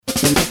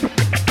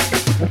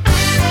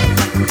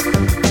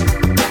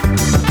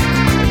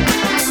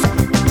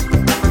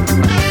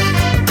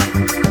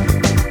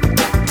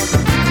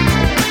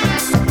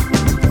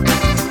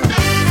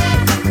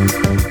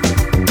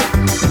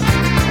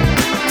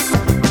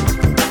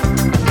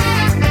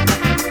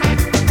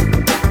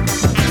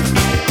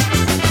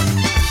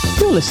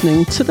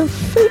Listening to the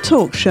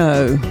FoodTalk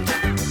Show.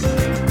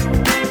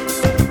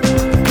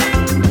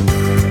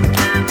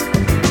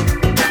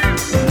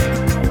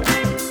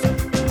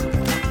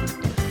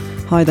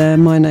 Hi there,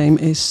 my name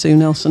is Sue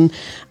Nelson,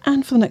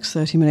 and for the next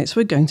 30 minutes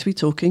we're going to be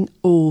talking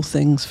all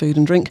things food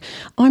and drink.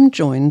 I'm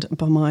joined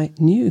by my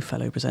new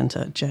fellow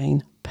presenter,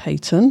 Jane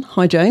Peyton.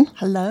 Hi Jane.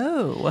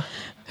 Hello.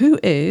 Who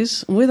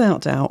is,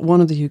 without doubt,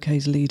 one of the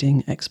UK's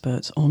leading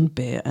experts on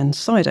beer and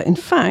cider. In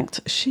fact,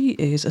 she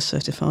is a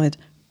certified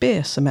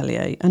beer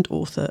sommelier and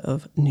author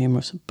of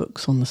numerous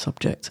books on the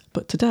subject.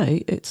 But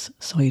today it's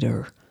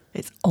cider.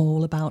 It's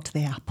all about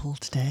the apple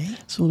today.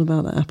 It's all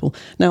about the apple.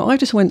 Now, I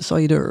just went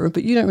cider,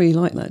 but you don't really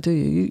like that, do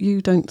you?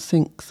 You don't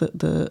think that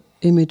the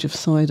image of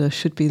cider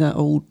should be that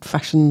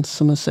old-fashioned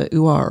Somerset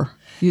ooar.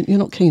 You're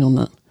not keen on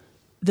that?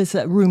 There's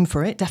room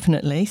for it,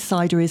 definitely.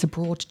 Cider is a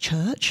broad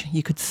church,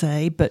 you could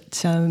say, but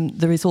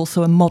there is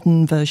also a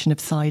modern version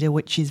of cider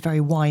which is very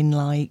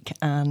wine-like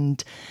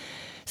and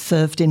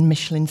served in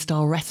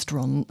Michelin-style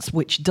restaurants,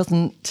 which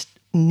doesn't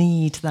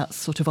need that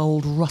sort of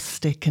old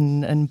rustic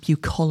and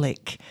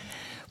bucolic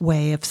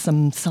way of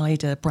some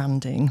cider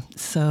branding.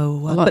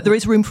 So, but there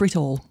is room for it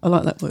all. I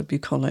like that word,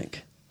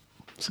 bucolic.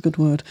 It's a good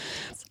word.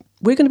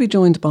 We're going to be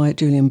joined by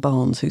Julian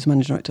Barnes, who's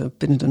Managing Director of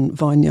Biddenden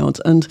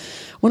Vineyards. And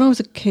when I was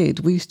a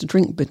kid, we used to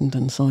drink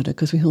Biddenden cider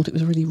because we thought it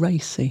was really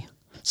racy.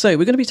 So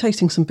we're going to be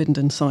tasting some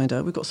Biddenden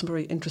cider. We've got some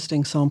very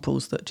interesting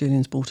samples that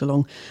Julian's brought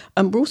along.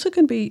 We're also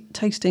going to be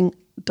tasting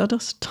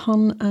Duddus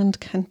Tun and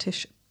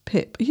Kentish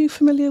Pip. Are you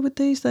familiar with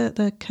these? They're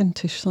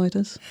Kentish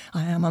ciders.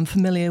 I am. I'm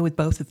familiar with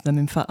both of them.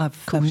 In fact, I've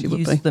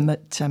used them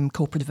at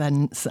corporate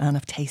events, and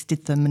I've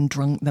tasted them and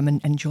drunk them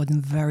and enjoyed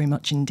them very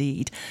much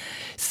indeed.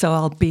 So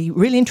I'll be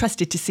really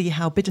interested to see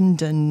how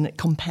Biddenden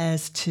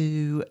compares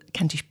to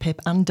Kentish Pip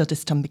and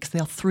Duddus Tun, because they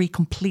are three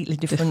completely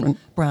different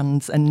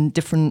brands and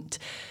different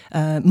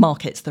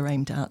markets they're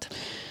aimed at.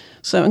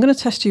 So I'm going to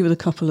test you with a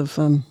couple of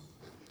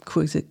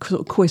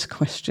quiz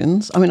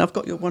questions. I mean, I've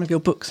got one of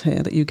your books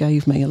here that you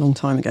gave me a long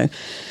time ago.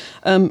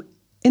 In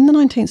the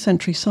 19th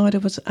century, cider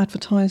was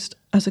advertised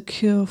as a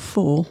cure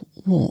for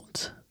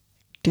what?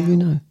 Do you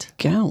know?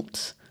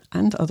 Gout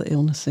and other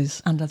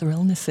illnesses.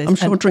 I'm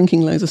sure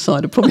drinking loads of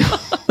cider probably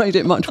made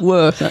it much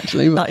worse,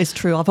 actually. That is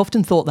true. I've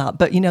often thought that.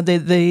 But,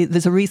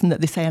 there's a reason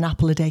that they say an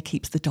apple a day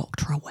keeps the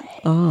doctor away.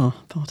 Ah,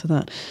 part of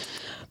that.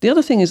 The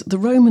other thing is the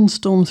Romans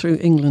stormed through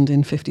England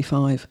in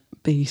 55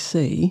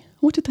 BC.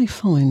 What did they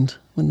find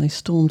when they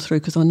stormed through?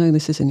 Because I know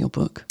this is in your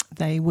book.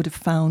 They would have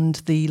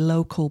found the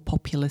local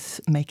populace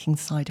making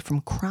cider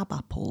from crab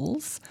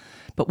apples.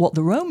 But what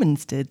the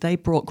Romans did, they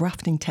brought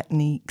grafting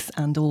techniques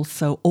and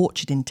also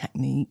orcharding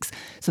techniques.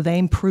 So they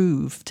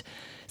improved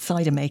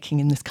cider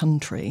making in this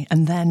country.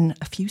 And then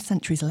a few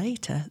centuries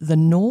later, the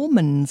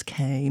Normans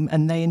came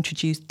and they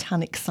introduced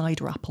tannic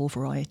cider apple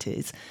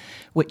varieties,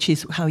 which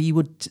is how you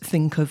would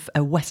think of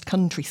a West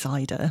Country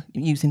cider,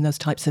 using those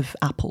types of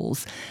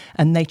apples.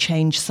 And they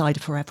changed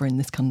cider forever in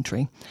this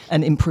country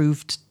and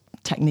improved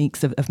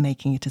techniques of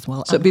making it as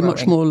well. So it'd be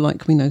much more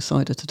like we know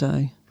cider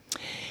today.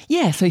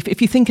 Yeah, so if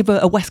you think of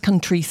a West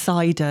Country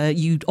cider,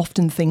 you'd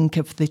often think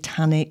of the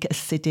tannic,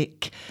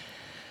 acidic,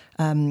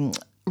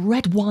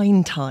 red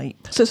wine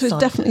type. So it's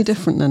definitely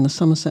different then. The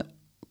Somerset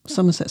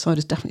cider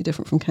is definitely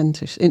different from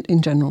Kentish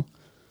in general.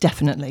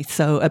 Definitely.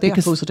 So the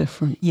apples are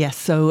different. Yes.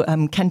 So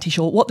Kentish,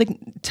 or what they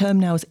term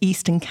now as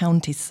Eastern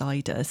Counties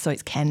cider. So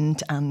it's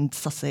Kent and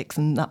Sussex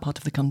and that part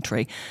of the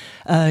country,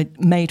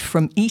 made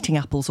from eating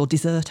apples or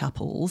dessert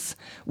apples.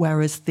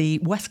 Whereas the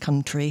West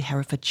Country,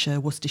 Herefordshire,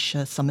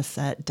 Worcestershire,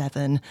 Somerset,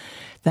 Devon,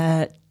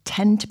 they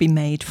tend to be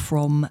made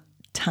from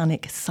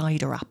tannic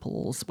cider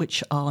apples,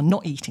 which are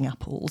not eating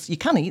apples. You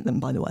can eat them,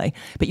 by the way,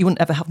 but you wouldn't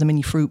ever have them in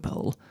your fruit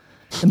bowl.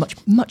 They're much,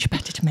 much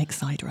better to make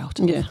cider out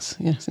of. Yes,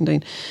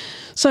 indeed.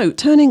 So,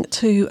 turning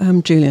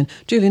to Julian.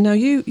 Julian, now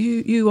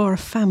you are a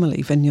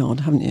family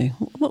vineyard, haven't you?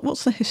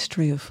 What's the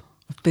history of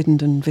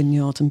Biddenden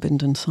Vineyards and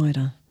Biddenden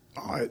cider?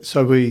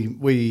 So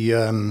we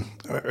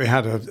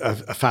had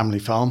a family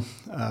farm.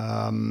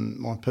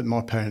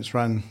 My parents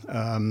ran,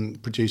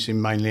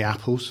 producing mainly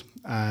apples,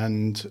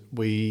 and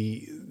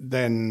we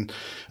then,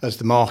 as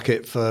the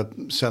market for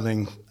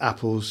selling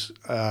apples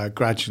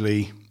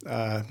gradually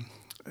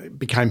it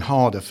became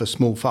harder for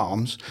small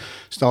farms,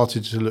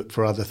 started to look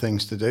for other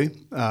things to do.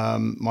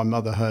 My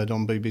mother heard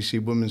on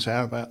BBC Woman's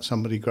Hour about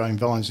somebody growing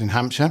vines in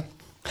Hampshire.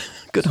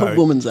 Good old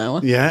Woman's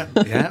Hour.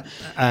 Yeah,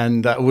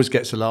 and that always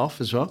gets a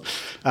laugh as well.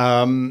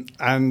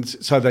 And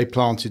so they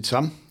planted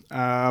some.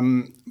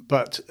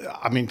 But,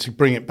 I mean, to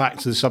bring it back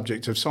to the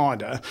subject of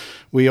cider,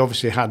 we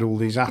obviously had all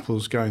these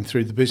apples going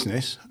through the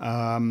business.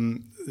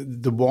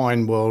 The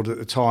wine world at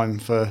the time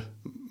for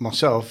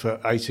myself at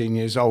 18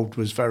 years old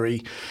was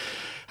very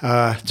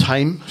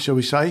tame, shall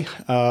we say,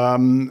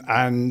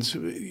 and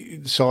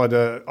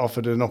cider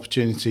offered an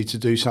opportunity to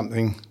do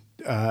something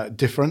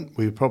different.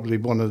 We were probably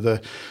one of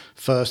the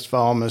first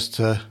farmers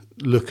to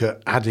look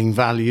at adding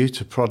value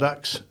to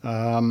products.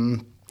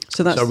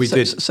 So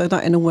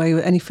that in a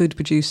way, any food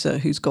producer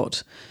who's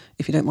got,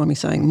 if you don't mind me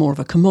saying, more of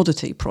a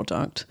commodity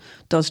product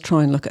does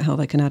try and look at how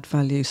they can add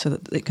value so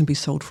that it can be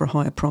sold for a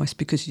higher price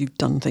because you've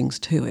done things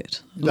to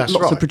it. That's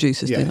Lots right. of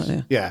producers do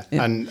that. Yeah.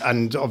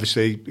 And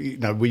obviously,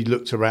 we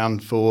looked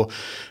around for,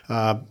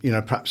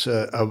 perhaps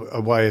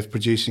a way of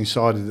producing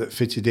cider that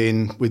fitted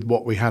in with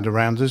what we had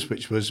around us,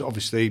 which was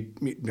obviously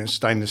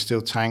stainless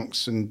steel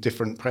tanks and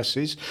different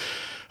presses.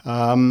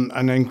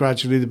 And then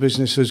gradually the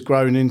business has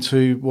grown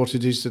into what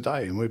it is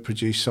today, and we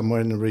produce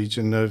somewhere in the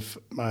region of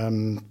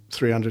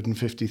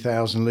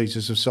 350,000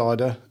 litres of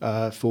cider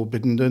for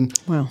Biddenden,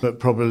 wow. But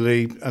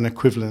probably an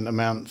equivalent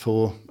amount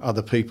for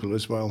other people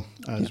as well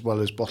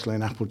as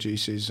bottling apple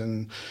juices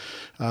and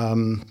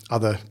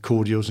other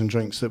cordials and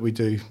drinks that we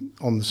do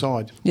on the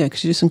side. Yeah,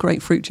 because you do some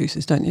great fruit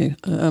juices, don't you,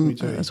 we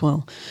do. as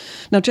well.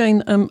 Now,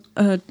 Jane,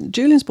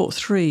 Julian's bought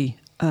 3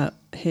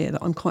 here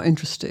that I'm quite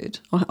interested.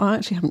 I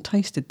actually haven't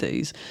tasted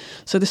these.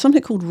 So there's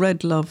something called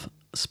Red Love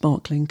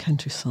Sparkling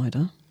Kentish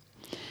Cider.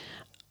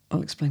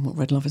 I'll explain what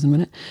Red Love is in a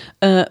minute.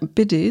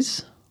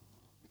 Biddy's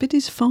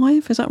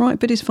 5, is that right?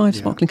 Biddy's 5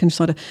 Sparkling Kentish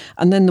Cider.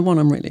 And then the one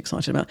I'm really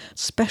excited about,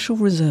 Special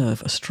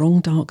Reserve, a strong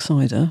dark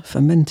cider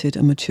fermented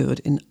and matured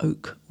in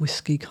oak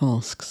whiskey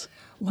casks.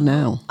 Well,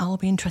 now, I'll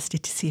be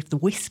interested to see if the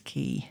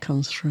whiskey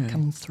comes through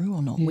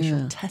or not. We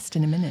shall test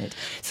in a minute.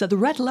 So the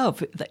Red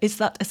Love, is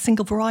that a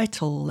single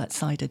varietal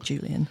cider,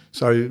 Julian?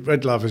 So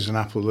Red Love is an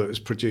apple that was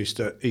produced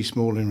at East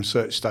Malling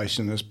Research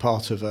Station as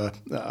part of a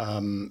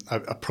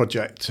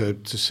project to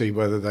see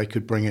whether they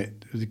could bring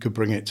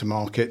it to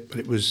market. But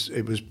it was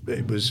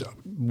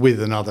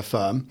with another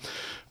firm.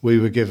 We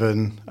were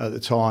given at the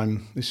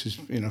time, this is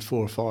 4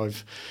 or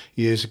 5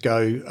 years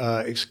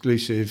ago,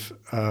 exclusive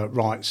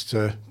rights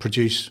to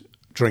produce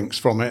drinks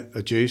from it,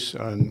 a juice,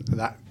 and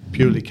that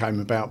purely came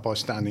about by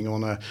standing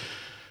on a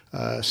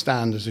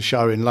stand as a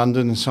show in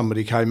London, and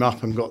somebody came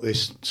up and got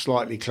this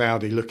slightly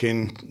cloudy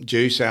looking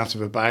juice out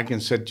of a bag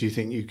and said, do you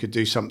think you could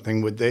do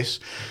something with this?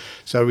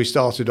 So we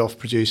started off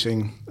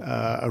producing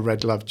a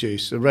Red Love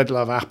juice. The Red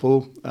Love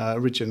apple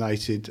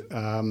originated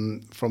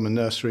from a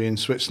nursery in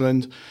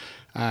Switzerland,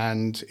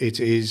 and it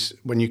is,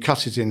 when you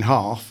cut it in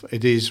half,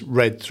 it is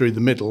red through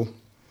the middle,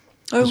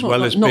 as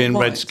well as being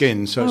red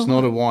skin, so it's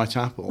not a white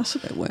apple. That's a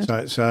bit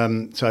weird.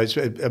 So it's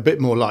a bit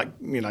more like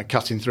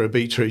cutting through a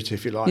beetroot,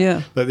 if you like.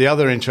 Yeah. But the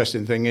other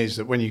interesting thing is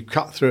that when you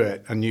cut through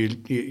it and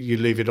you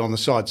leave it on the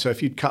side, so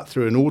if you'd cut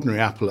through an ordinary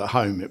apple at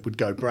home, it would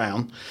go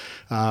brown.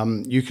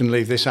 You can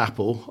leave this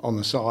apple on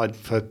the side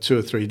for 2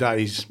 or 3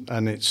 days,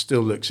 and it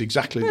still looks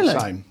exactly the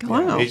same.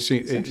 Wow,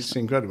 it's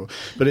incredible.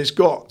 But it's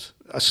got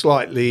a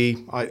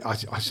slightly, I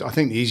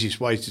think the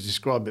easiest way to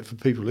describe it for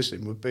people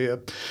listening would be a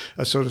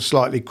sort of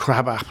slightly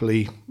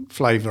crab-apple-y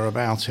flavour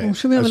about it. Well,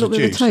 should we have a little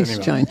bit of a taste,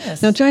 anyway? Jane?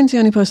 Yes. Now, Jane's the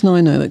only person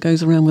I know that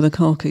goes around with her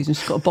car keys and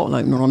she's got a bottle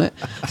opener on it.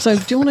 So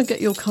do you want to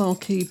get your car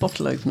key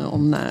bottle opener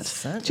on that?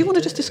 Certainly do you want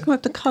to just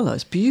describe the colour?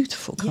 It's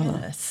beautiful colour.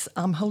 Yes,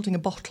 I'm holding a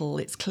bottle,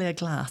 it's clear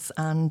glass,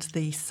 and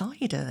the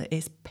cider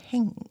is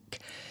pink.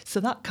 So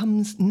that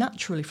comes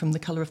naturally from the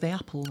colour of the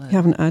apple. You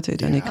haven't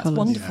added any That's colours.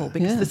 wonderful,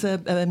 because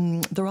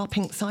there are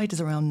pink ciders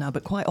around now,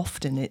 but quite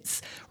often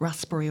it's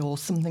raspberry or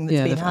something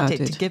that's been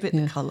added to give it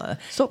the colour.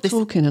 Stop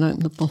talking and open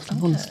the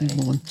bottle, honestly,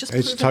 woman.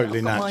 It's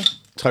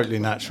totally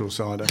natural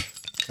cider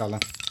colour.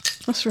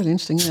 That's really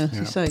interesting, as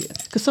you say.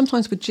 Because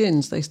sometimes with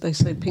gins, they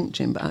say pink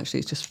gin, but actually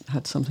it's just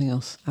had something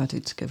else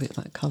added to give it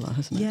that colour,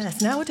 hasn't it?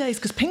 Yes, nowadays,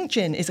 because pink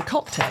gin is a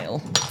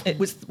cocktail. It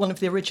was one of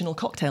the original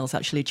cocktails,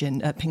 actually,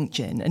 pink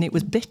gin, and it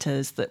was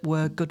bitters that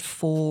were good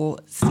for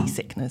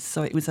seasickness.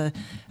 So it was a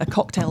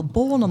cocktail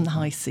born on the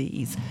high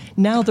seas.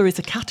 Now there is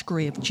a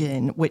category of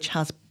gin which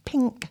has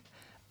pink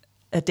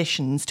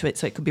additions to it,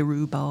 so it could be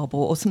rhubarb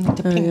or something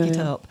to pink it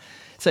up.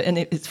 So, and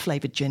it's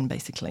flavoured gin,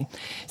 basically.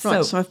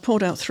 Right, so I've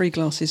poured out 3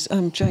 glasses.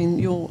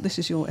 Jane, this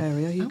is your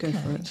area. You go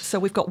for it. So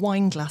we've got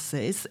wine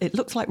glasses. It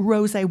looks like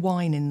rosé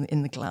wine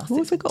in the glass. Well,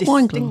 have we got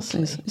wine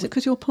glasses? Is it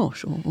because you're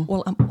posh? Or?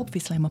 Well,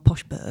 obviously I'm a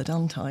posh bird,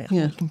 aren't I?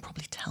 You can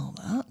probably tell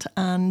that.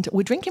 And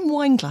we're drinking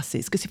wine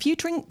glasses, because if you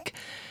drink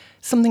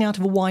something out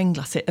of a wine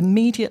glass, it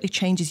immediately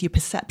changes your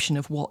perception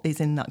of what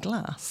is in that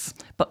glass.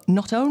 But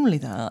not only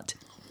that,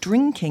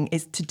 drinking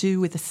is to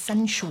do with the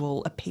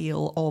sensual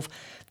appeal of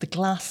the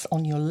glass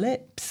on your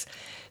lips.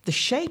 The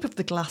shape of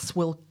the glass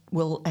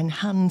will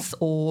enhance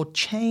or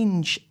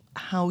change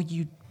how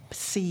you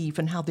perceive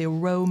and how the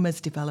aromas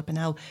develop and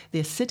how the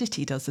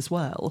acidity does as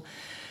well.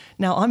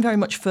 Now, I'm very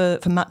much for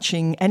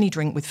matching any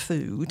drink with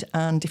food,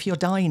 and if you're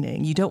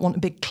dining, you don't want a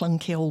big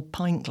clunky old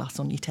pint glass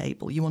on your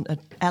table. You want an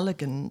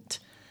elegant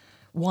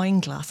wine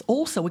glass.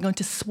 Also, we're going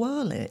to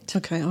swirl it.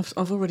 Okay, I was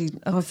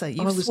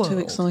too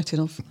excited.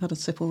 I've had a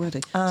sip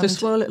already. And so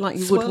swirl it like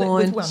you would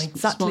wine.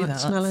 Exactly that.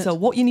 Smell it. So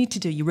what you need to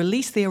do, you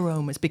release the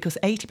aromas, because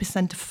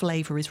 80% of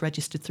flavour is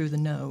registered through the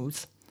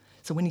nose.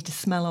 So we need to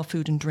smell our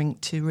food and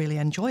drink to really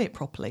enjoy it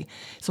properly.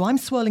 So I'm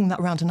swirling that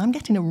around and I'm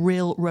getting a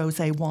real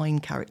rosé wine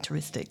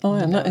characteristic. Oh,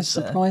 yeah, and that is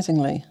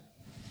surprisingly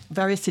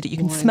very acidic. You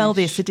can smell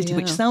the acidity,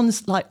 which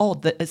sounds like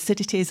odd, that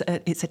acidity is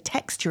it's a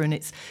texture and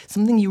it's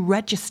something you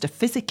register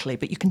physically,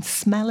 but you can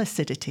smell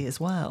acidity as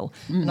well.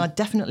 And I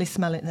definitely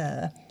smell it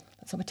there.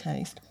 Let's have a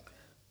taste.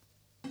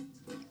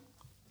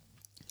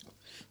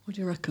 What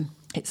do you reckon?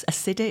 It's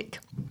acidic.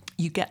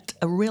 You get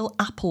a real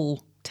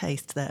apple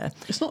taste there.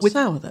 It's not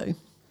sour, though.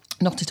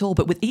 Not at all.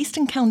 But with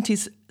Eastern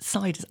Counties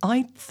ciders,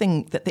 I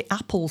think that the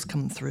apples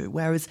come through,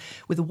 whereas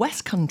with the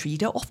West Country, you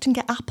don't often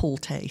get apple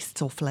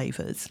tastes or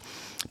flavours.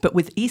 But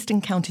with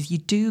Eastern Counties, you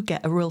do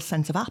get a real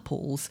sense of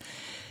apples.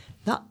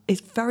 That is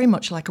very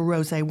much like a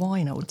rosé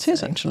wine, I would say. It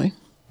is, actually.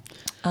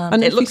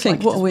 And if you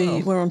think, what are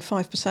we? We're on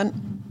 5%.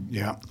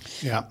 Yeah.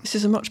 This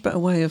is a much better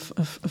way of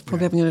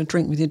probably having a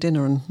drink with your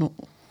dinner and not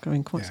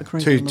going quite so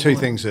crazy. Two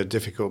things that are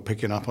difficult,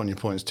 picking up on your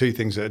points, two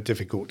things that are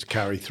difficult to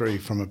carry through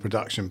from a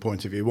production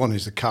point of view. One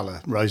is the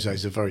colour.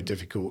 Rosés are very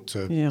difficult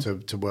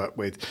to work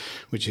with,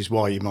 which is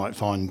why you might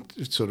find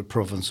sort of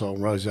Provençal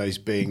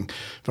rosés being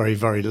very,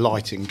 very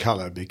light in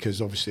colour,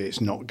 because obviously it's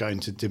not going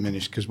to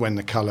diminish, because when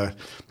the colour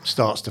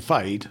starts to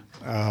fade,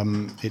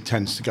 it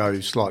tends to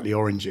go slightly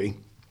orangey.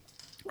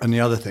 And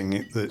the other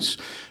thing that's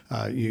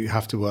you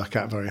have to work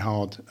out very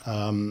hard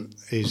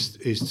is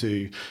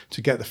to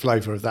get the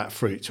flavour of that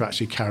fruit to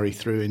actually carry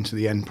through into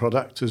the end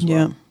product as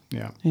well.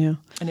 Yeah.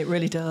 And it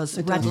really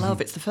does. Red Love,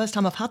 it's the first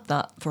time I've had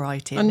that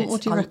variety. And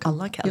what do you reckon? I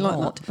like it a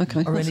lot.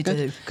 Okay, I really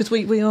do. Because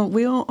we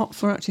are up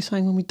for actually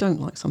saying when we don't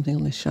like something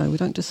on this show. We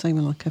don't just say we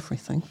like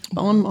everything.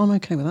 But I'm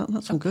okay with that.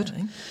 That's all good.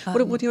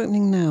 What are you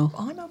opening now?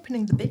 I'm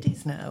opening the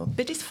Biddies now.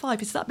 Biddies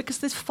 5. Is that because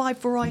there's 5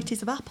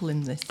 varieties of apple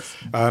in this?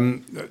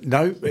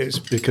 No, it's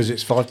because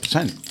it's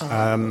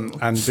 5%.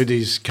 And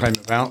Biddies came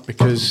about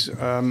because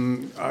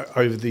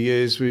over the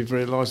years we've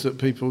realised that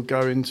people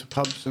go into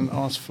pubs and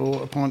ask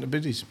for a pint of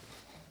Biddies.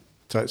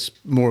 So it's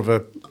more of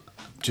a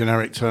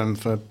generic term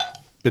for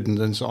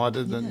Biddenden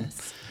cider than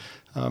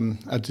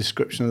a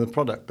description of the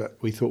product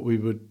that we thought we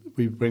would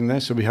bring there.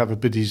 So we have a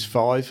Biddies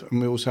 5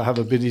 and we also have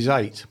a Biddies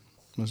 8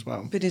 as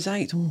well. Biddies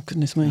 8, oh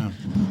goodness me.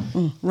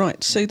 Yeah.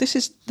 Right, so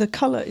the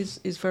colour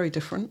is very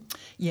different.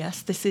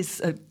 Yes, this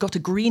is got a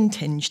green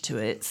tinge to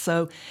it.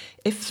 So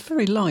it's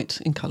very light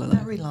in colour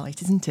though. Very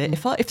light, isn't it?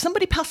 If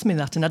somebody passed me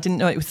that and I didn't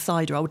know it was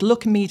cider, I would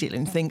look immediately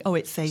and think, oh,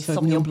 it's a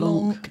Sauvignon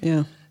Blanc.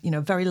 Yeah. You know,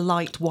 very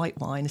light white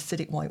wine,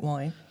 acidic white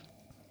wine.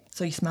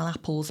 So you smell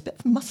apples, a bit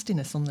of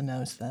mustiness on the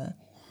nose there.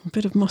 A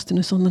bit of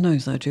mustiness on the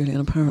nose there, Julian,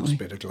 apparently. A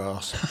bit of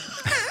glass.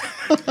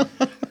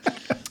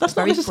 That's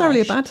not necessarily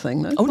a bad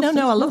thing, though. Oh,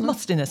 no, I love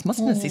mustiness.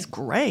 Mustiness is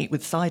great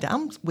with cider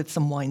and with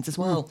some wines as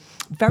well.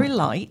 Very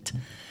light,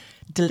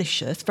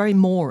 delicious, very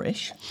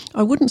Moorish.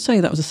 I wouldn't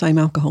say that was the same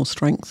alcohol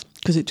strength,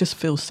 because it just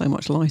feels so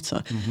much lighter.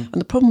 Mm-hmm. And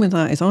the problem with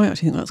that is I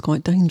actually think that's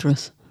quite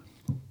dangerous,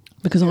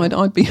 because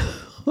I'd be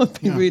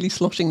really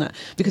sloshing that,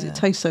 because it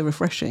tastes so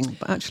refreshing.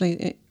 But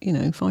actually,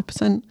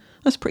 5%,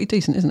 that's pretty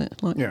decent, isn't it?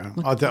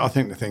 I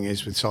think the thing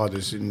is with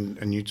ciders,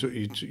 and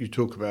you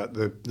talk about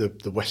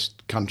the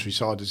West Country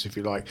ciders, if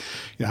you like,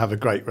 have a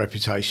great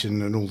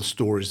reputation and all the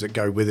stories that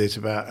go with it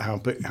about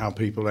how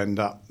people end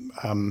up,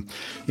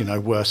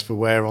 worse for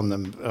wear on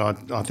them.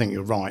 I think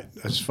you're right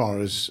as far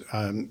as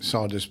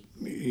ciders,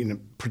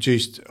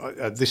 produced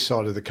at this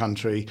side of the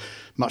country,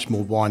 much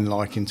more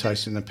wine-like in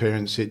taste and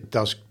appearance. It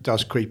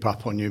does creep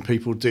up on you.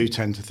 People do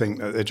tend to think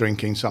that they're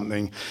drinking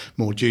something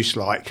more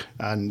juice-like,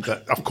 and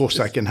of course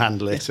they can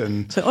handle it.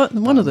 And so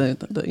one of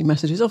the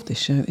messages of this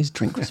show is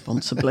drink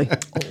responsibly.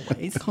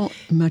 Always. I can't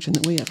imagine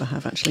that we ever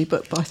have, actually,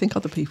 but I think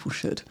other people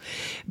should.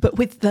 But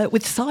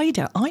with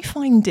cider, I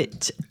find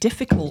it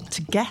difficult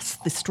to guess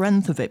the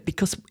strength of it,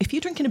 because if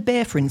you're drinking a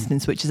beer, for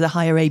instance, which is a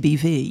higher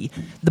ABV,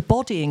 the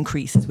body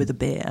increases with a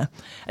beer,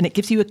 and it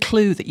gives you a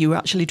clue that you're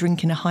actually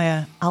drinking a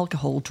higher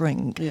alcohol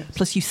drink. Yes.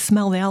 Plus you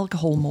smell the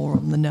alcohol more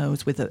on the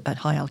nose with a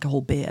high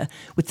alcohol beer.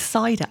 With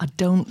cider, I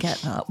don't get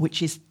that,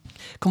 which is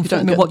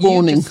confirming what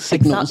warning you just,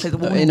 signals, exactly, the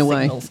warning in a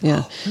way. Signals.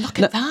 Yeah. Look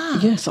at that.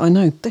 Yes, I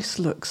know. This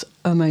looks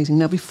amazing.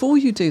 Now, before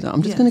you do that,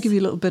 I'm just going to give you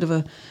a little bit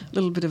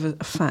of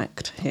a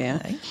fact here.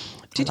 Okay.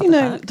 Did you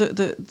know that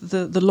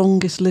the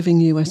longest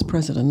living US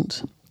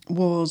president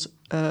was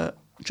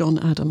John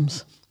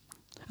Adams,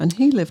 and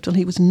he lived till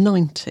he was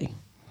 90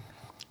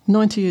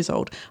 years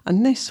old,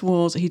 and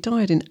he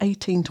died in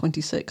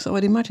 1826, so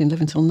I'd imagine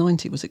living till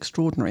 90 was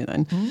extraordinary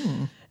then.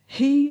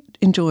 He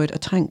enjoyed a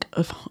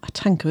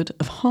tankard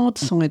of hard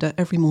cider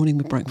every morning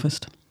with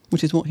breakfast,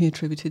 which is what he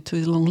attributed to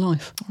his long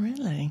life.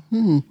 Really?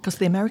 Because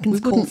the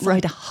Americans call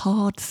cider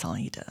hard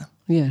cider.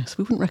 Yes,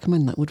 we wouldn't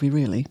recommend that, would we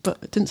really? But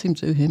it didn't seem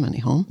to do him any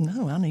harm.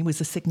 No, and he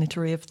was a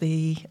signatory of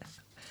the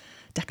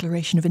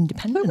Declaration of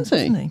Independence,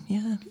 was he? Wasn't he?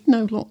 Yeah. You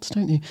know lots,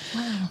 don't you?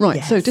 Wow. Right,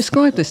 yes. So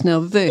describe this now.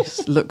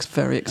 This looks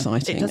very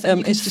exciting. It does,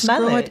 you can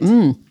smell it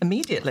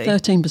immediately.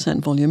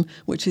 13% volume,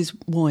 which is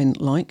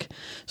wine-like.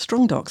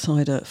 Strong dark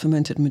cider,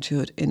 fermented and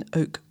matured in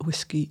oak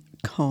whiskey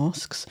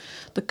casks.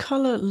 The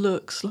colour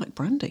looks like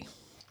brandy.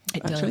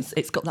 It does.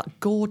 It's got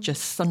that gorgeous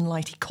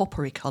sunlighty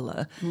coppery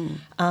colour.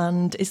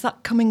 And is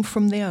that coming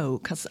from the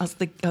oak? Has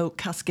the oak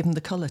has given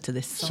the colour to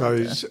this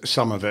cider? So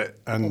some of it,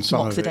 and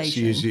some of it's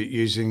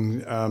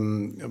using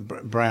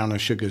browner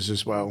sugars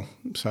as well.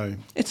 So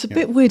it's a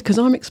bit weird because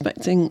I'm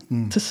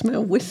expecting to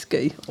smell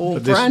whiskey or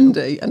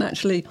brandy, and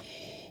actually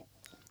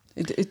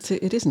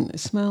it isn't. It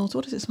smells.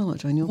 What does it smell like,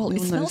 Jane?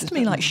 It smells to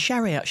me like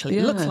sherry. Actually,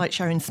 it looks like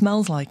sherry and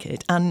smells like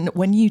it. And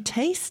when you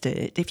taste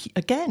it,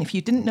 if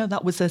you didn't know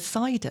that was a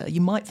cider,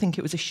 you might think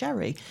it was a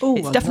sherry.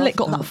 It's definitely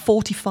got that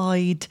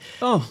fortified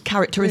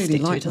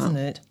characteristic really to it, doesn't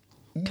it?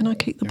 Can I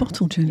keep the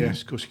bottle, Julian?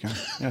 Yes, of course you can.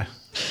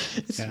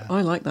 Yeah.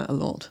 I like that a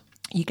lot.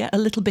 You get a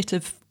little bit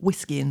of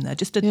whiskey in there,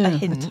 just a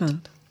hint. A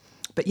tad.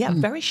 But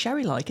very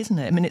sherry-like, isn't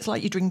it? I mean, it's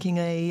like you're drinking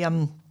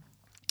an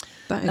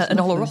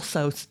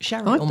Oloroso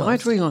sherry.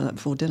 I'd really like that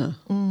before dinner.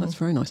 That's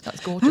very nice.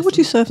 That's gorgeous. How would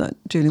you serve that,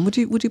 Julian? Would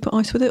you put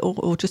ice with it,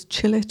 or just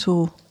chill it,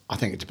 or? I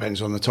think it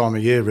depends on the time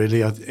of year,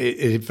 really.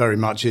 It very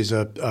much is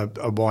a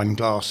wine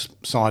glass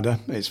cider.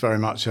 It's very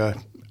much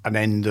an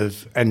end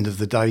of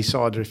the day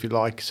cider, if you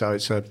like. So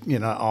it's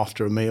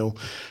after a meal.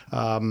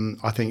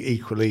 I think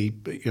equally,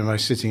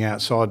 sitting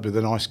outside with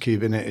an ice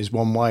cube in it is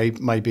one way.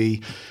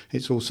 Maybe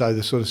it's also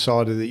the sort of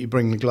cider that you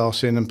bring the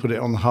glass in and put it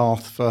on the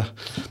hearth on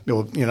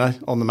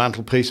the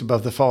mantelpiece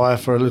above the fire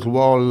for a little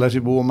while, let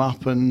it warm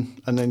up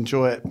and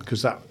enjoy it,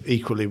 because that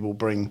equally will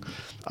bring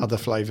other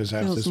flavours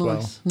out as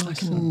well.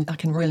 I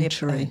can really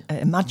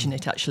imagine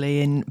it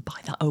actually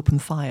by that open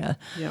fire.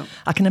 Yeah.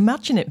 I can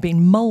imagine it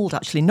being mulled,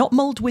 actually, not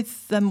mulled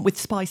with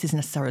spices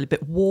necessarily,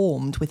 but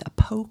warmed with a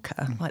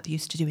poker, like they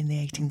used to do in the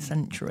 18th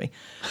century.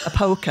 A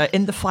poker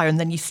in the fire, and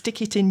then you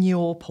stick it in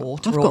your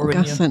porter. I've got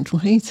gas central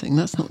heating.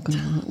 That's not going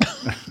to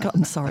work.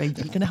 I'm sorry,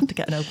 you're going to have to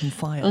get an open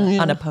fire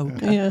and a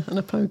poker. Yeah, and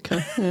a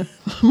poker. Yeah,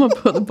 I might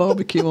put the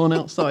barbecue on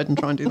outside and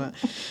try and do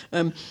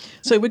that.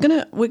 So we're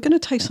gonna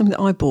taste something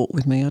that I brought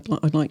with me.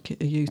 I'd like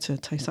you to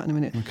taste that in a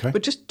minute. Okay.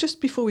 But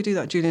just before we do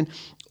that, Julian,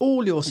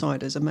 all your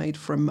ciders are made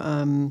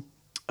from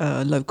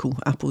local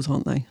apples,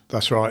 aren't they?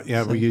 That's right.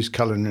 Yeah, we use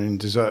culinary and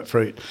dessert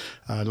fruit.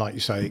 Like you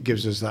say, it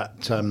gives us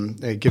that.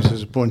 It gives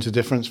us a point of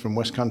difference from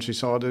West Country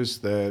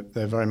ciders.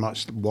 They're very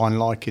much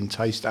wine-like in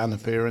taste and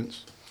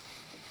appearance.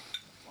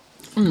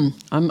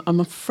 I'm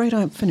afraid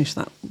I haven't finished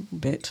that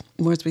bit.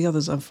 Whereas the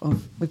others,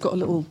 we've got a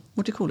little,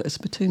 what do you call it? A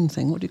spittoon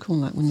thing. What do you call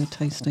that when you're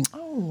tasting?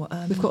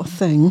 We've got a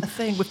thing.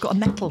 We've got a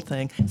metal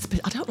thing.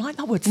 I don't like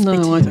that word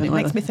spittoon. No, I don't. It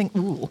makes me think,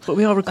 ooh. But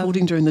we are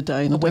recording during the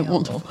day, and I don't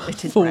want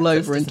to fall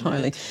over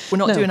entirely. We're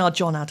not doing our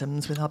John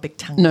Adams with our big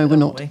tank. No, we're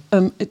not.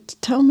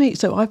 Tell me.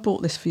 So I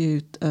bought this for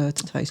you to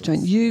taste,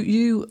 Jane.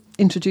 You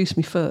introduced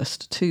me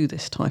first to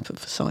this type of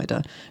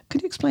cider.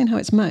 Can you explain how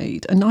it's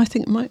made? And I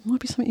think it might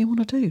be something you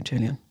want to do,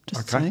 Julian.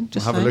 Just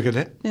have a look at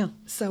it. Yeah.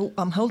 So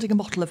I'm holding a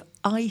bottle of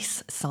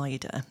ice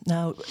cider.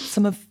 Now,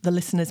 some of the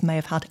listeners may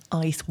have had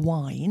ice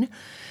wine,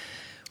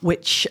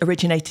 which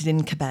originated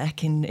in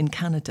Quebec in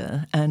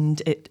Canada,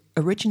 and it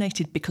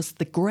originated because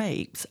the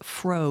grapes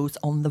froze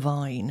on the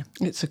vine.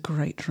 It's a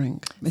great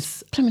drink.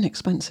 It's blooming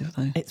expensive,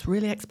 though. It's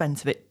really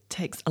expensive. It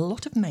takes a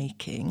lot of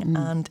making,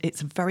 and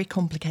it's very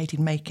complicated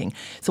making.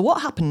 So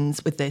what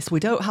happens with this, we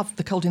don't have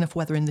the cold enough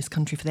weather in this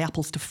country for the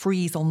apples to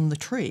freeze on the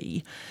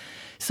tree.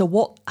 So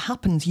what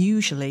happens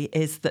usually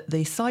is that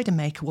the cider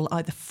maker will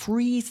either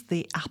freeze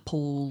the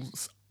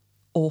apples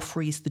or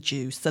freeze the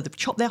juice. So they've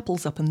chopped the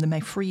apples up and they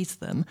may freeze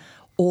them,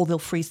 or they'll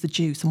freeze the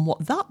juice. And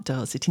what that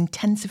does, it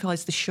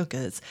intensifies the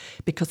sugars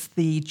because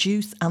the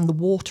juice and the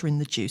water in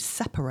the juice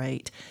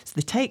separate. So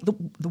they take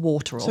the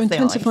water off. So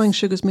intensifying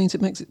sugars means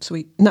it makes it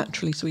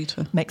naturally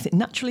sweeter. Makes it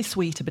naturally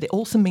sweeter, but it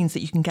also means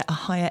that you can get a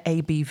higher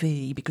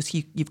ABV because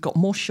you've got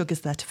more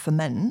sugars there to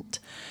ferment.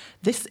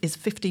 This is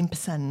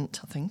 15%,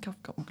 I think.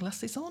 I've got my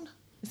glasses on.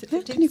 Is it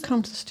 15%? Can you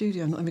come to the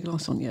studio and not have your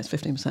glass on? Yes,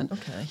 15%.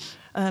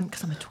 Okay,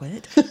 because I'm a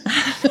twit.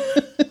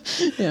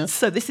 Yeah.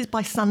 So this is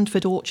by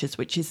Sandford Orchards,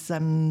 which is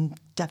Devon,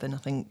 I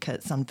think,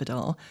 Sandford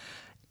are,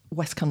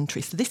 West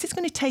Country. So this is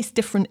going to taste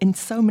different in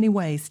so many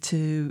ways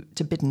to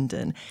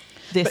Biddenden.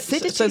 The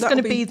acidity is going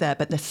to be there,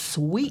 but the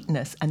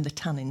sweetness and the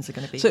tannins are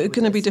going to be. So it's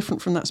going to be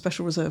different from that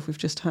special reserve we've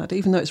just had,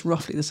 even though it's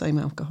roughly the same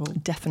alcohol.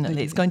 Definitely,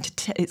 maybe.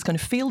 It's going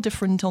to feel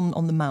different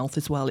on the mouth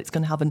as well. It's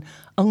going to have an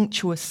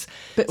unctuous,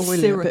 bit oilier,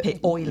 syrupy,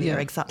 oilier.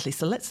 Exactly.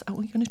 So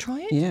are you going to try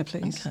it? Yeah,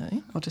 please.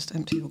 Okay. I'll just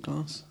empty your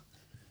glass.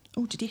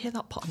 Oh, did you hear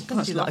that pot? I'm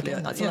going to do that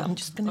again. I'm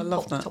just going to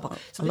pop the top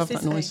off. So I love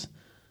that noise.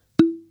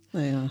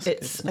 There you are.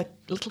 It's a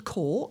little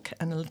cork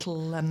and a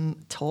little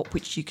top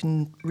which you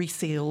can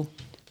reseal.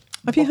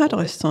 Have you had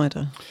ice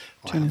cider?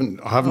 I haven't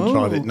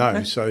tried it, no.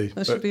 Okay. So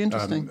that should be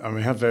interesting. And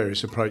we have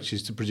various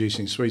approaches to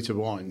producing sweeter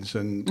wines,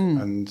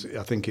 and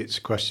I think it's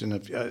a question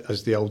of,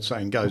 as the old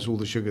saying goes, all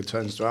the sugar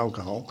turns to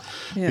alcohol.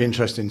 Yeah. Be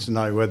interesting to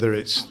know whether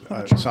it's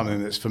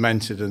something that's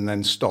fermented and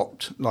then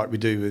stopped, like we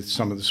do with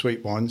some of the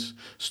sweet wines,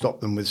 stop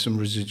them with some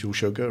residual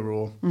sugar,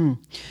 or.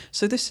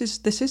 So this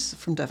is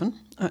from Devon,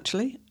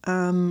 actually,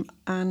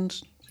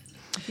 and.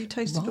 Have you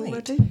tasted it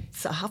already?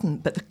 So I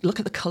haven't, but look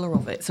at the colour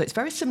of it. So it's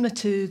very similar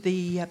to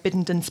the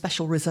Biddenden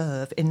Special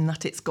Reserve in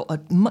that it's got a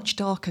much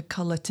darker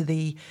colour to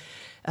the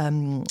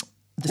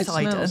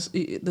cider.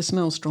 The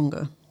smell's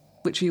stronger,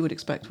 which you would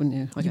expect, wouldn't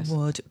you? I guess you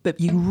would, but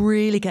you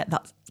really get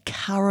that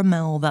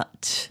caramel,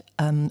 that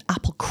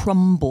apple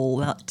crumble,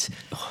 that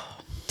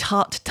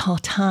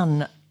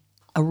tartan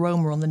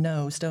aroma on the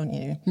nose, don't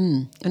you?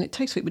 And it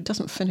tastes sweet, but it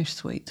doesn't finish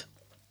sweet.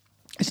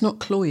 It's not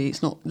cloyy.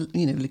 It's not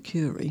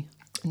liqueur-y.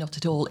 Not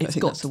at all. It's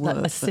got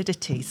that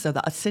acidity. So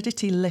that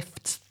acidity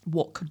lifts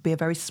what could be a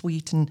very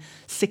sweet and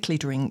sickly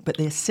drink, but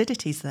the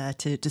acidity's there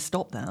to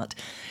stop that.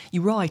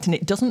 You're right, and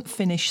it doesn't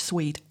finish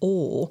sweet,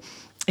 or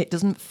it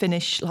doesn't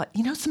finish like,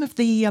 some of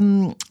the,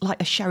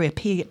 like a sherry, a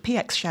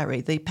PX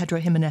sherry, the Pedro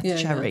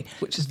Jimenez sherry. Yeah,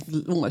 which is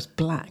almost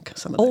black,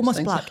 some of those almost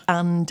things. Black,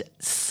 and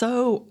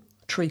so...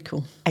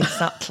 treacle.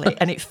 Exactly,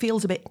 and it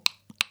feels a bit...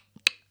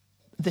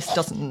 This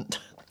doesn't...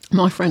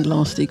 My friend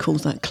Lasty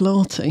calls that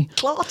clarty.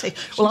 Clarty.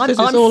 Well, I'm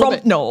from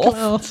North.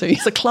 Clarty.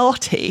 So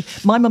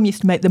clarty. My mum used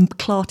to make the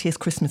clartiest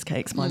Christmas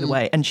cakes, by the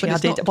way, and she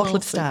added a bottle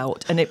of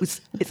stout, and it's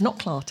not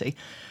clarty.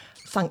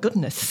 Thank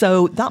goodness.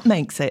 So that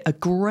makes it a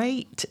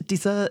great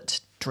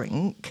dessert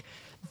drink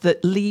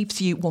that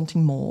leaves you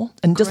wanting more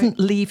and doesn't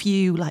leave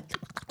you like...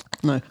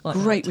 No, like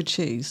great with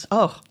cheese.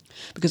 Oh,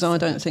 because I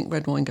don't think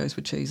red wine goes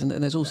with cheese, and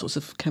there's all sorts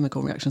of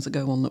chemical reactions that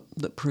go on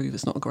that prove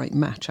it's not a great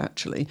match,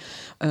 actually.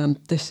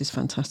 This is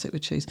fantastic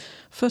with cheese.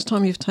 First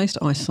time you've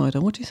tasted ice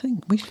cider, what do you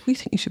think? We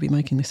think you should be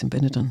making this in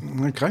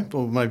Binnerton. Okay,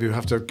 well, maybe we'll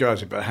have to go at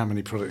it about how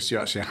many products you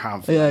actually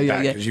have.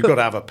 Yeah. Because you've got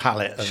to have a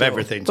palette of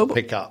everything to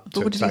pick up.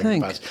 But what do you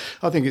think?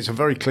 I think it's a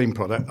very clean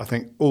product. I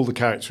think all the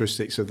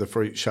characteristics of the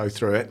fruit show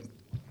through it.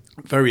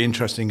 Very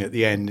interesting at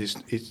the end.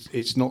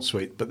 It's not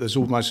sweet, but there's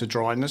almost a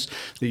dryness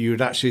that you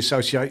would actually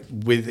associate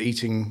with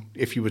eating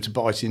if you were to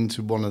bite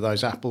into one of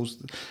those apples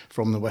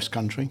from the West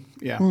Country.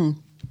 Yeah.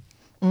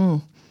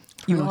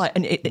 You're right,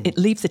 and it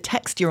leaves a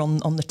texture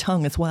on the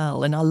tongue as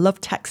well. And I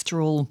love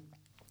textural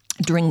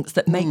drinks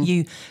that make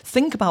you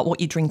think about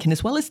what you're drinking,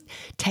 as well as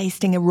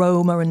tasting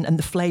aroma and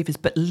the flavours,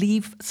 but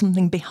leave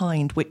something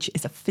behind, which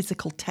is a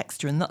physical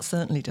texture, and that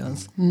certainly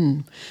does.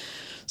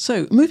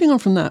 So, moving on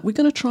from that, we're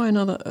going to try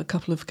a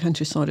couple of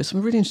Kentish ciders. So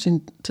I'm really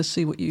interested to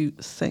see what you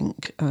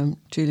think,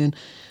 Julian.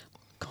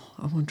 God,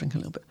 I want to drink a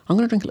little bit. I'm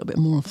going to drink a little bit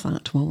more of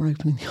that while we're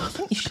opening the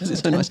others, because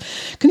it's so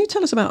nice. Can you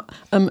tell us about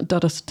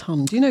Duddus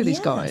Tun? Do you know these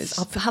guys?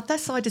 I've had their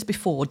ciders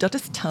before.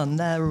 Duddus Tun,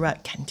 they're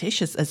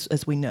Kentish,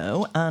 as we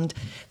know, and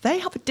they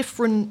have a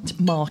different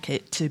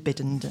market to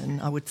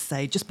Biddenden, I would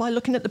say, just by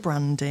looking at the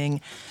branding.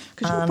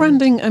 Because your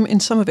branding, in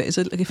some of it, is,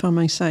 if I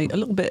may say, a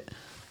little bit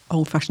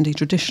old-fashioned,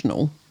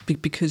 traditional,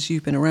 because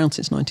you've been around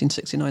since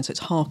 1969, so it's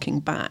harking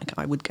back,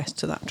 I would guess,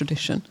 to that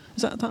tradition.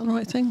 Is that the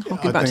right thing?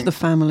 Harking back to the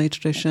family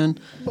tradition?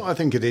 Well, I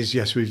think it is,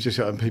 yes. We've just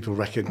people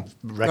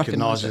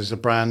recognise it as a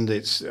brand.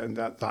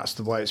 That's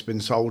the way it's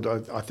been sold.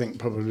 I think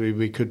probably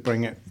we could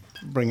bring it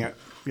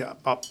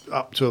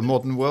up to a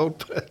modern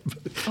world,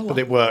 but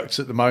it works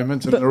at the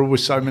moment, and there are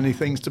always so many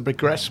things to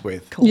progress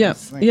with. Yeah,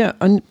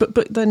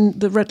 but then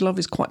the Red Love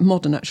is quite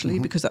modern, actually,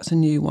 because that's a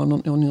new one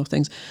on your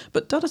things.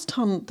 But Duddus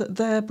Tun,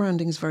 their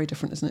branding is very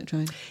different, isn't it,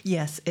 Jane?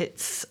 Yes,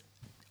 it's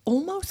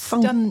almost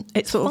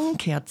it's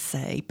funky, I'd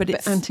say, but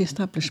it's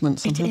anti-establishment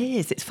somehow. It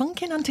is. It's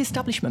funky and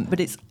anti-establishment, but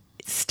it's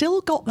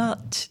still got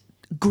that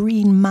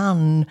Green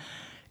Man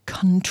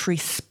country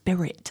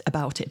spirit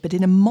about it, but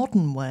in a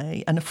modern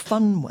way and a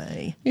fun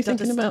way. You're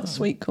thinking about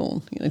sweet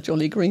corn,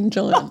 Jolly Green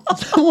Giant.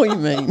 Is that what you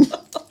mean?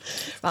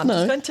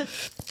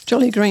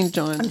 Jolly Green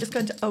Giant. I'm just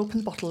going to open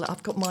the bottle.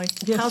 I've got my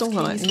house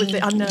keys with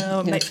it. I know,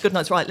 it makes good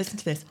noise. Right, listen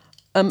to this.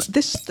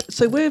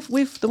 So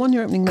with the one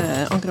you're opening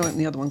there, I'm going to open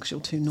the other one because you're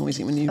too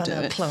noisy when you do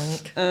it.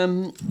 Clunk.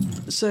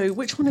 So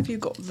which one have you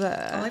got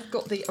there? I've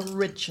got the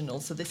original.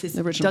 So this is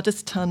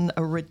Duddus Tun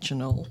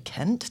Original,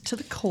 Kent to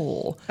the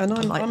core. And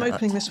I'm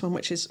opening this one,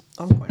 which is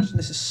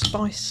this is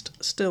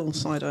spiced still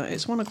cider.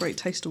 It's won a Great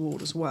Taste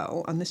Award as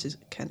well, and this is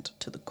Kent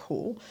to the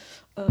core.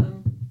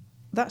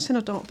 That's in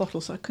a dark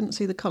bottle, so I couldn't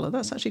see the colour.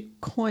 That's actually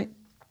quite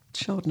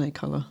Chardonnay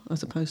colour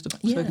as opposed to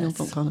Sauvignon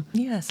Blanc colour.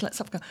 Yes, let's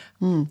have a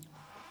go.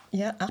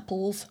 Yeah,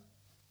 apples.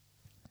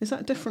 Is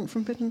that different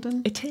from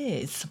Biddenden? It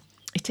is.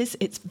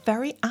 It's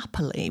very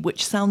appley,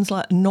 which sounds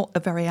like not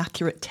a very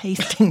accurate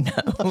tasting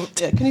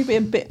note. Yeah, can you be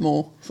a bit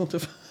more sort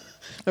of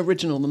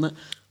original than that?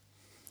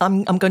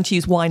 I'm going to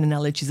use wine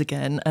analogies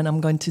again, and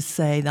I'm going to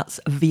say that's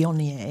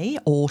Viognier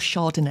or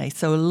Chardonnay.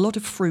 So a lot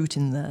of fruit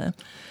in there.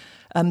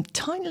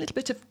 Tiny little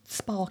bit of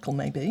sparkle,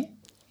 maybe.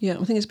 Yeah,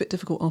 I think it's a bit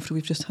difficult after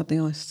we've just had the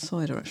iced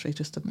cider, actually,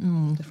 just to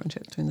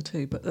differentiate between the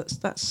two. But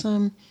that's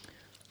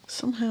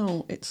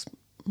somehow it's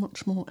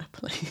much more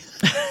appley,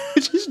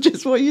 which is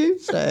just what you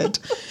said.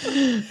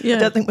 Yeah. I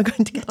don't think we're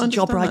going to get a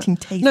job writing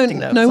tasting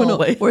notes. No, we're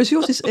not. Whereas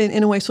yours is,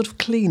 in a way, sort of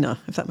cleaner,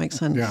 if that makes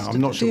sense. Yeah,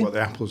 I'm not sure what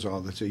the apples are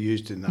that are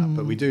used in that,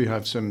 but we do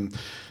have some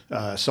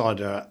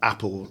cider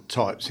apple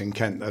types in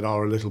Kent that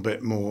are a little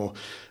bit more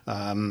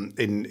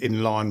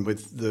in line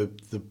with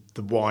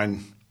the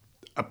wine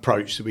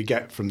approach that we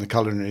get from the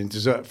culinary and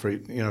dessert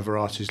fruit,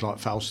 varieties like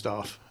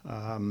Falstaff,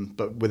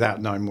 but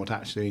without knowing what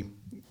actually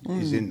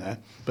is in there.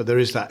 But there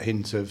is that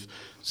hint of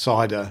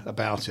cider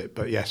about it.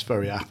 But yes,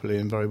 very appley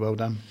and very well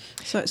done.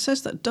 So it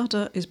says that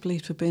Dudder is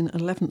believed to have been an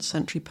 11th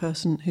century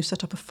person who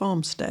set up a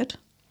farmstead,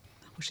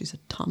 which is a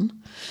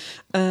ton,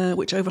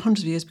 which over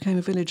hundreds of years became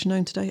a village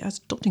known today as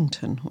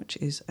Doddington, which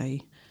is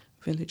a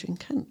village in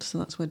Kent. So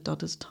that's where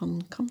Dudder's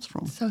Tun comes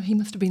from. So he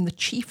must have been the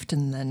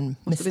chieftain then,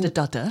 Mr.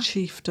 Dudder.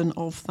 Chieftain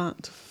of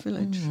that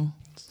village.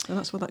 So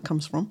that's where that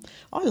comes from.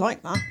 I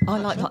like that. I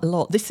like that a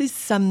lot. This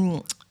is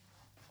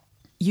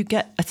you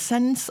get a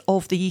sense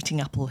of the eating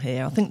apple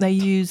here. I think they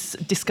use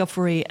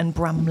Discovery and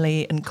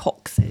Bramley and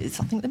Cox's.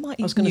 I think they might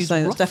even use I was going to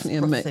say, Ross, that's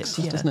definitely a mix,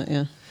 Russet, isn't it?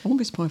 Yeah. I wouldn't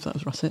be surprised if that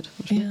was Russet.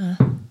 Actually.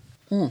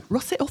 Yeah.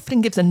 Russet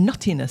often gives a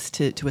nuttiness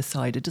to a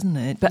cider, doesn't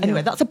it? But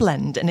anyway, that's a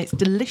blend and it's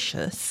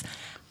delicious.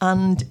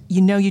 And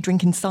you know you're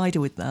drinking cider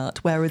with that,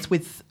 whereas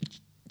with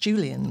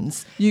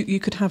Julian's... You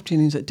could have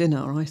Julian's at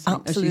dinner, I think.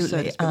 Absolutely. As you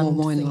said, it's a bit more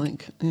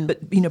wine-like. Yeah.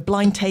 But,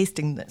 blind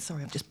tasting...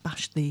 Sorry, I've just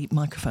bashed the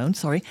microphone,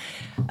 sorry.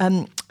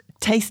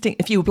 Tasting,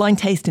 if you were blind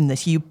tasting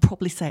this, you'd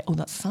probably say, oh,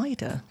 that's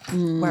cider.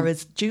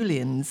 Whereas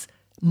Julian's,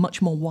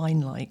 much more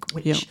wine-like,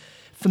 which,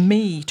 for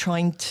me,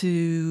 trying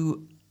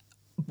to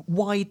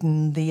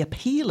widen the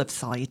appeal of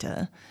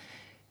cider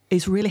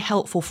is really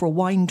helpful for a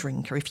wine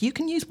drinker. If you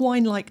can use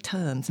wine-like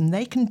terms and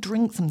they can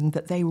drink something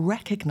that they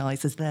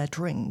recognise as their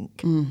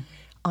drink,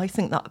 I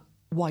think that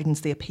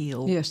widens the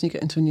appeal. Yes, you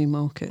get into a new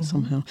market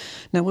somehow.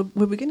 Now,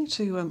 we're beginning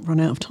to run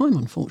out of time,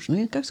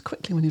 unfortunately. It goes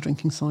quickly when you're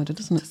drinking cider,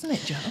 doesn't it? Doesn't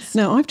it, just?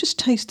 Now, I've just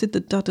tasted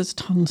the Dudder's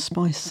Tun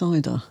Spice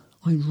Cider.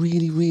 I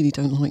really, really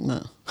don't like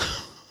that.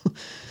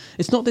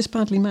 It's not this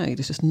badly made.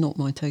 It's just not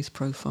my taste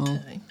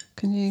profile. Okay.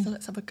 Can you... So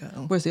let's have a go.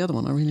 Where's the other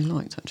one I really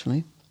liked,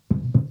 actually?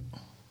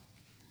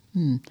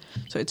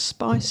 So it's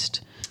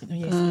spiced.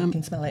 Yes, you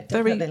can smell it.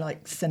 Very Definitely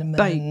like cinnamon.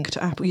 Baked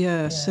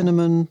apple,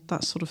 cinnamon,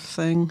 that sort of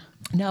thing.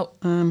 Now,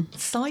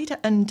 cider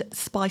and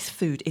spice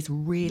food is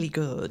really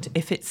good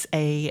if it's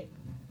a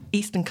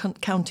Eastern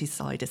Counties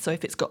cider. So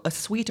if it's got a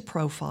sweeter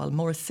profile,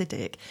 more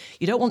acidic,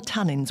 you don't want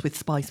tannins with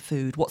spice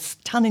food. What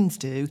tannins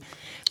do,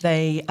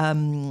 they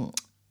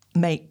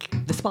make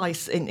the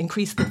spice,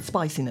 increase the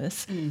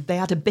spiciness. They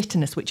add a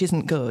bitterness, which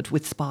isn't good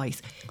with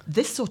spice.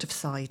 This sort of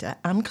cider,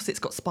 and because it's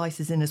got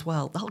spices in as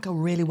well, that'll go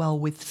really well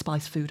with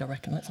spice food, I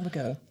reckon. Let's have a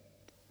go.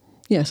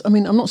 Yes, I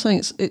mean, I'm not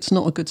saying it's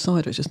not a good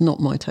cider, it's just not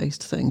my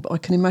taste thing, but I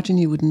can imagine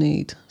you would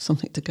need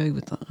something to go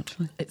with that,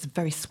 actually. It's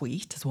very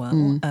sweet as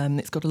well.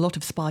 It's got a lot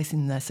of spice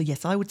in there. So,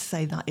 yes, I would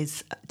say that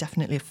is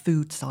definitely a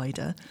food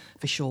cider,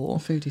 for sure. A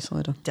foodie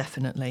cider.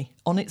 Definitely.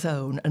 On its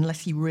own,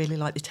 unless you really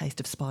like the taste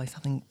of spice, I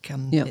think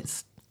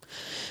it's...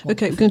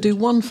 Okay, we're going to do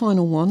one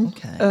final one.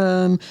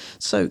 Okay.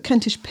 So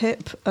Kentish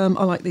Pip, I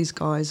like these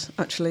guys,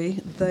 actually.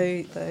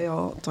 They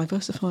are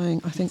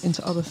diversifying, I think,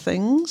 into other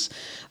things.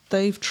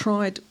 They've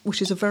tried,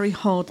 which is a very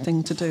hard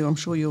thing to do, I'm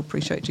sure you'll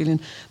appreciate,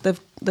 Julian.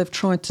 They've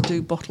tried to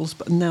do bottles,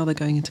 but now they're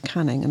going into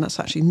canning, and that's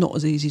actually not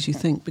as easy as you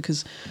think,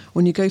 because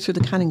when you go through the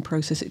canning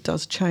process, it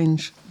does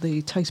change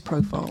the taste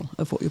profile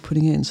of what you're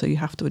putting in, so you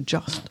have to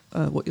adjust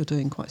what you're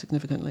doing quite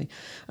significantly.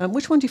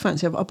 Which one do you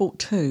fancy? I bought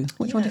two.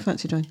 Which one do you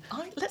fancy, Jane?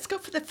 Let's go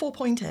for the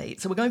 4.8.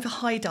 So we're going for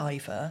High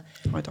Diver.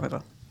 High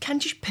Diver.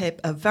 Kentish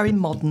Pip are very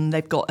modern.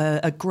 They've got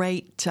a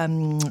great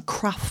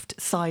craft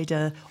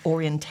cider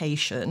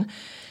orientation.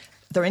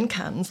 They're in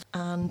cans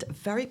and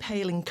very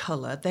pale in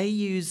colour. They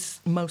use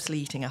mostly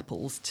eating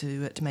apples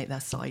to make their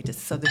ciders.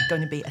 So they're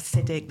going to be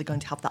acidic. They're going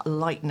to have that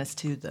lightness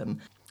to them.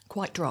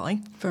 Quite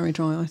dry. Very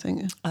dry, I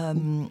think.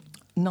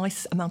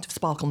 Nice amount of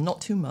sparkle,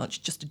 not too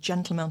much, just a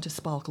gentle amount of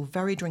sparkle.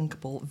 Very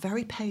drinkable,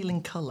 very pale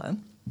in colour.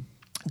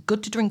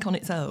 Good to drink on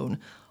its own.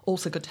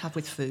 Also good to have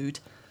with food.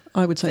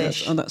 I would say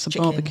Fish, that's a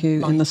chicken,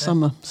 barbecue in the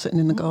summer, sitting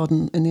in the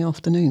garden in the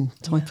afternoon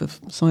type of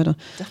cider.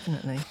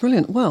 Definitely.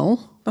 Brilliant.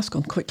 Well, that's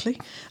gone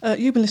quickly.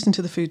 You've been listening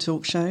to the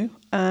FoodTalk Show,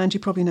 and you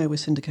probably know we're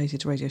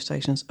syndicated to radio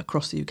stations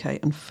across the UK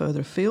and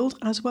further afield,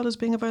 as well as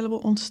being available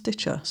on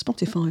Stitcher,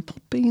 Spotify,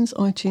 Podbeans,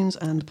 iTunes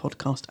and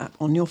podcast app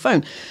on your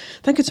phone.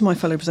 Thank you to my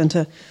fellow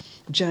presenter,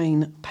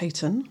 Jane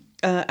Peyton.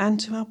 And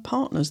to our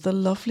partners, the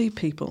lovely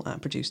people at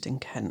Produced in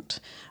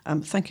Kent.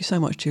 Thank you so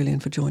much, Julian,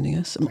 for joining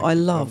us. I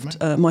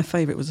loved, my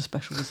favourite was a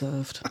special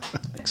reserved.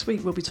 Next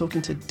week we'll be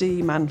talking to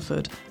Dee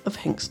Manford of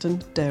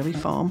Hinxton Dairy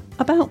Farm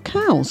about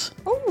cows.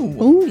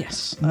 Oh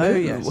yes. Oh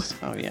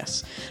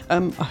yes. I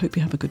hope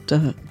you have a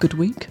good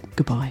week.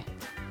 Goodbye.